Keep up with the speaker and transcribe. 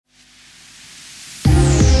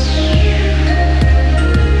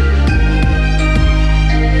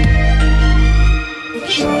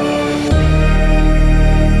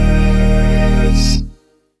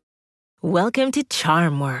Welcome to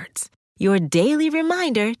Charm Words, your daily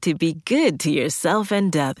reminder to be good to yourself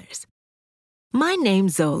and others. My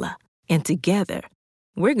name's Zola, and together,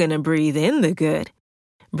 we're going to breathe in the good,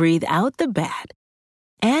 breathe out the bad,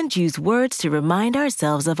 and use words to remind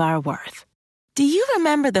ourselves of our worth. Do you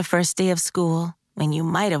remember the first day of school when you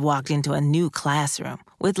might have walked into a new classroom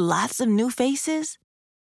with lots of new faces?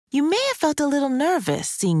 You may have felt a little nervous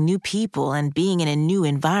seeing new people and being in a new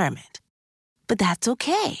environment. But that's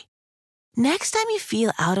okay. Next time you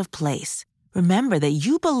feel out of place, remember that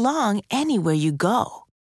you belong anywhere you go.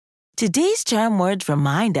 Today's charm words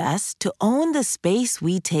remind us to own the space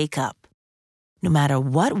we take up. No matter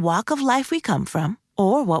what walk of life we come from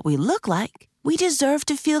or what we look like, we deserve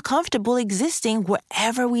to feel comfortable existing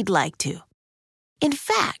wherever we'd like to. In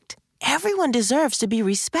fact, everyone deserves to be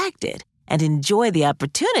respected and enjoy the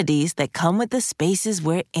opportunities that come with the spaces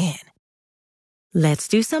we're in. Let's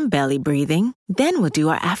do some belly breathing, then we'll do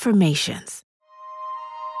our affirmations.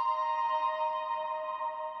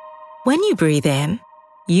 When you breathe in,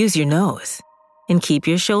 use your nose and keep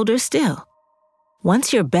your shoulders still.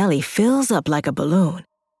 Once your belly fills up like a balloon,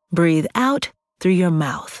 breathe out through your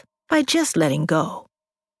mouth by just letting go.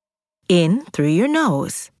 In through your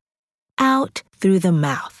nose, out through the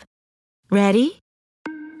mouth. Ready?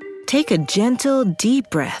 Take a gentle, deep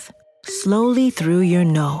breath slowly through your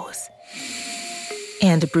nose.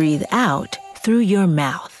 And breathe out through your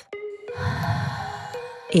mouth.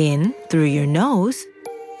 In through your nose,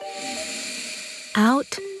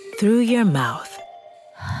 out through your mouth.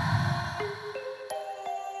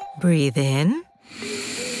 Breathe in,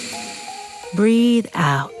 breathe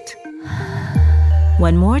out.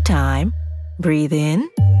 One more time. Breathe in,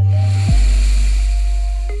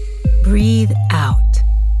 breathe out.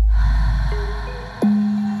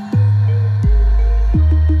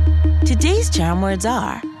 Today's charm words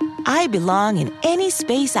are, I belong in any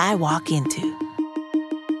space I walk into.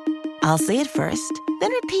 I'll say it first,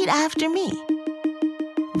 then repeat after me.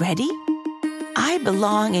 Ready? I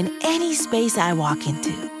belong in any space I walk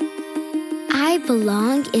into. I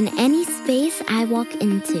belong in any space I walk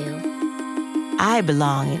into. I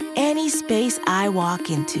belong in any space I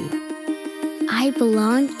walk into. I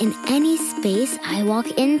belong in any space I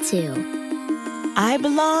walk into. I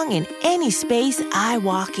belong in any space I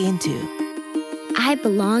walk into. I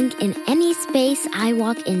belong in any space I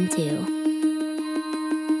walk into.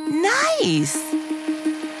 Nice!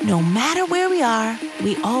 No matter where we are,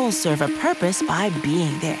 we all serve a purpose by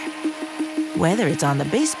being there. Whether it's on the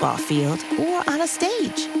baseball field or on a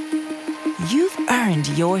stage, you've earned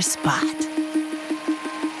your spot.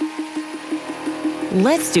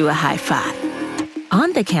 Let's do a high five.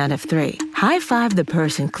 On the count of 3, high-five the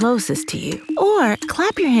person closest to you, or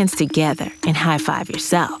clap your hands together and high-five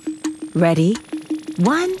yourself. Ready?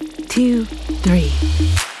 1, 2, 3.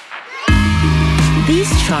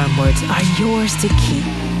 These charm words are yours to keep,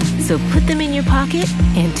 so put them in your pocket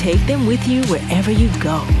and take them with you wherever you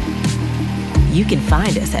go. You can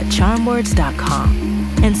find us at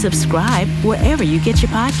charmwords.com and subscribe wherever you get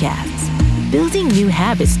your podcasts. Building new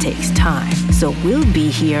habits takes time, so we'll be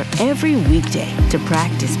here every weekday to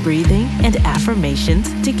practice breathing and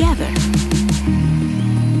affirmations together.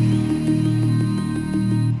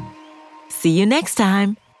 See you next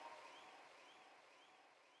time.